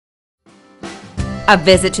A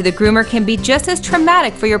visit to the groomer can be just as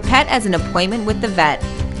traumatic for your pet as an appointment with the vet.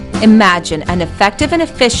 Imagine an effective and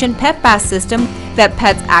efficient pet bath system that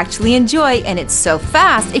pets actually enjoy, and it's so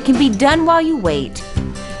fast it can be done while you wait.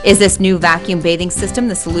 Is this new vacuum bathing system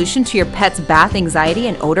the solution to your pet's bath anxiety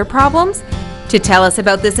and odor problems? To tell us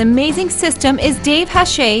about this amazing system is Dave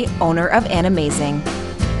Hache, owner of Animazing.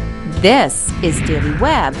 This is Daily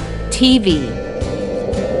Web TV.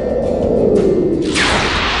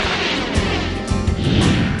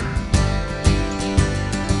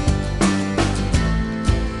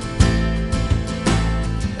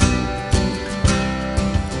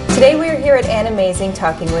 Today we are here at Animazing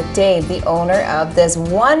talking with Dave, the owner of this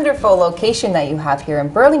wonderful location that you have here in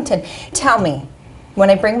Burlington. Tell me,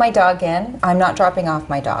 when I bring my dog in, I'm not dropping off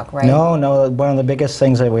my dog, right? No, one of the biggest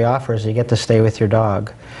things that we offer is you get to stay with your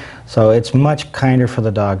dog. So it's much kinder for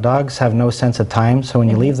the dog. Dogs have no sense of time, so when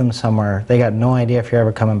you leave them somewhere, they got no idea if you're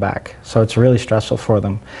ever coming back. So it's really stressful for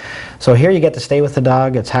them. So here you get to stay with the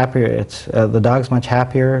dog. It's happier. The dog's much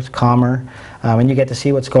happier. It's calmer, and you get to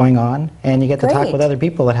see what's going on, and you get to talk with other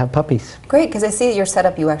people that have puppies. Great, because I see at your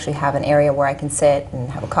setup you actually have an area where I can sit and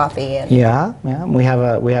have a coffee. And yeah. We have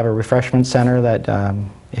a refreshment center that.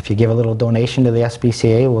 If you give a little donation to the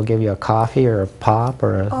SPCA, we'll give you a coffee or a pop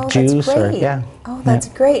or a juice. That's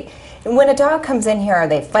great. And when a dog comes in here, are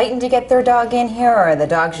they fighting to get their dog in here, or are the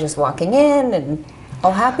dogs just walking in and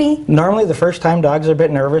all happy? Normally the first time dogs are a bit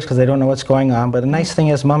nervous because they don't know what's going on, but the nice thing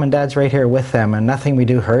is Mom and Dad's right here with them, and nothing we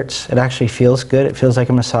do hurts. It actually feels good. It feels like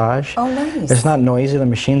a massage. Oh, nice. It's not noisy. The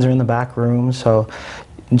machines are in the back room, so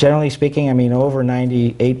generally speaking, I mean, over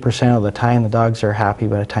 98% of the time the dogs are happy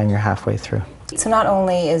by the time you're halfway through. So not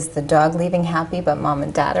only is the dog leaving happy, but Mom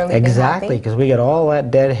and Dad are leaving happy? Exactly, because we get all that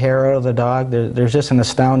dead hair out of the dog. There's just an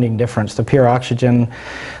astounding difference. The pure oxygen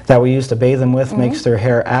that we use to bathe them with makes their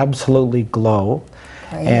hair absolutely glow.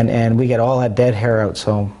 Right. And we get all that dead hair out,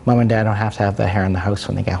 so Mom and Dad don't have to have that hair in the house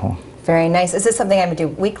when they get home. Very nice. Is this something I'm going to do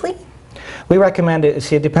weekly? We recommend it.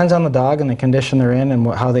 See, it depends on the dog and the condition they're in and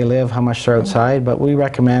how they live, how much they're outside, but we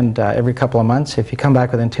recommend every couple of months. If you come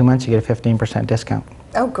back within 2 months, you get a 15% discount.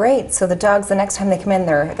 Oh, great. So the dogs, the next time they come in,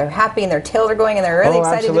 they're happy and their tails are going and they're really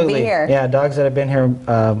excited to be here. Yeah, dogs that have been here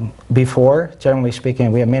before, generally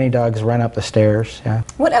speaking, we have many dogs run up the stairs. Yeah.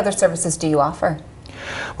 What other services do you offer?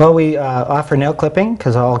 Well, we offer nail clipping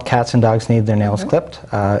because all cats and dogs need their nails clipped.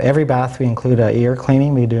 Every bath we include ear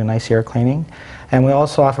cleaning. We do a nice ear cleaning. And we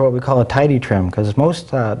also offer what we call a tidy trim because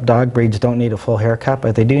most dog breeds don't need a full haircut,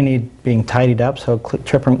 but they do need being tidied up. So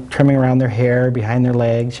trimming around their hair, behind their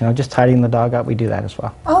legs, you know, just tidying the dog up, we do that as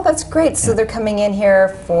well. Oh, that's great. So they're coming in here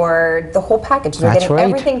for the whole package. They're getting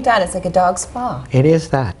everything done. It's like a dog spa. It is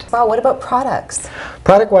that. Wow, what about products?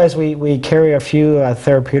 Product-wise, we carry a few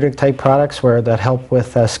therapeutic type products that help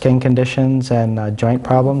with skin conditions and joint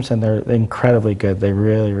problems, and they're incredibly good. They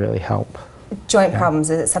really, really help. Joint problems,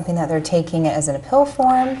 is it something that they're taking as in a pill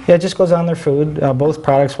form? Yeah, it just goes on their food. Both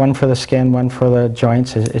products, one for the skin, one for the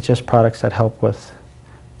joints. It's just products that help with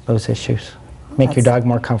those issues. Make your dog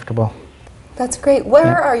more comfortable. That's great.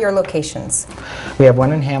 Where are your locations? We have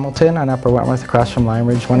one in Hamilton on Upper Wentworth across from Lime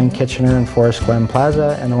Ridge, one in Kitchener and Forest Glen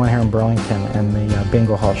Plaza, and the one here in Burlington in the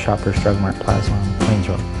Bingo Hall Shoppers Drug Mart Plaza on Queens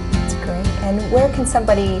Road. That's great. And where can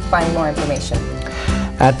somebody find more information?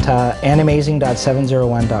 At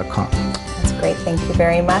animazing.701.com. Great, thank you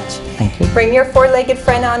very much. Thank you. Bring your four-legged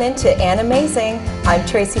friend on into Animazing. I'm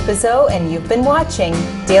Tracy Bizot, and you've been watching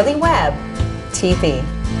Daily Web TV.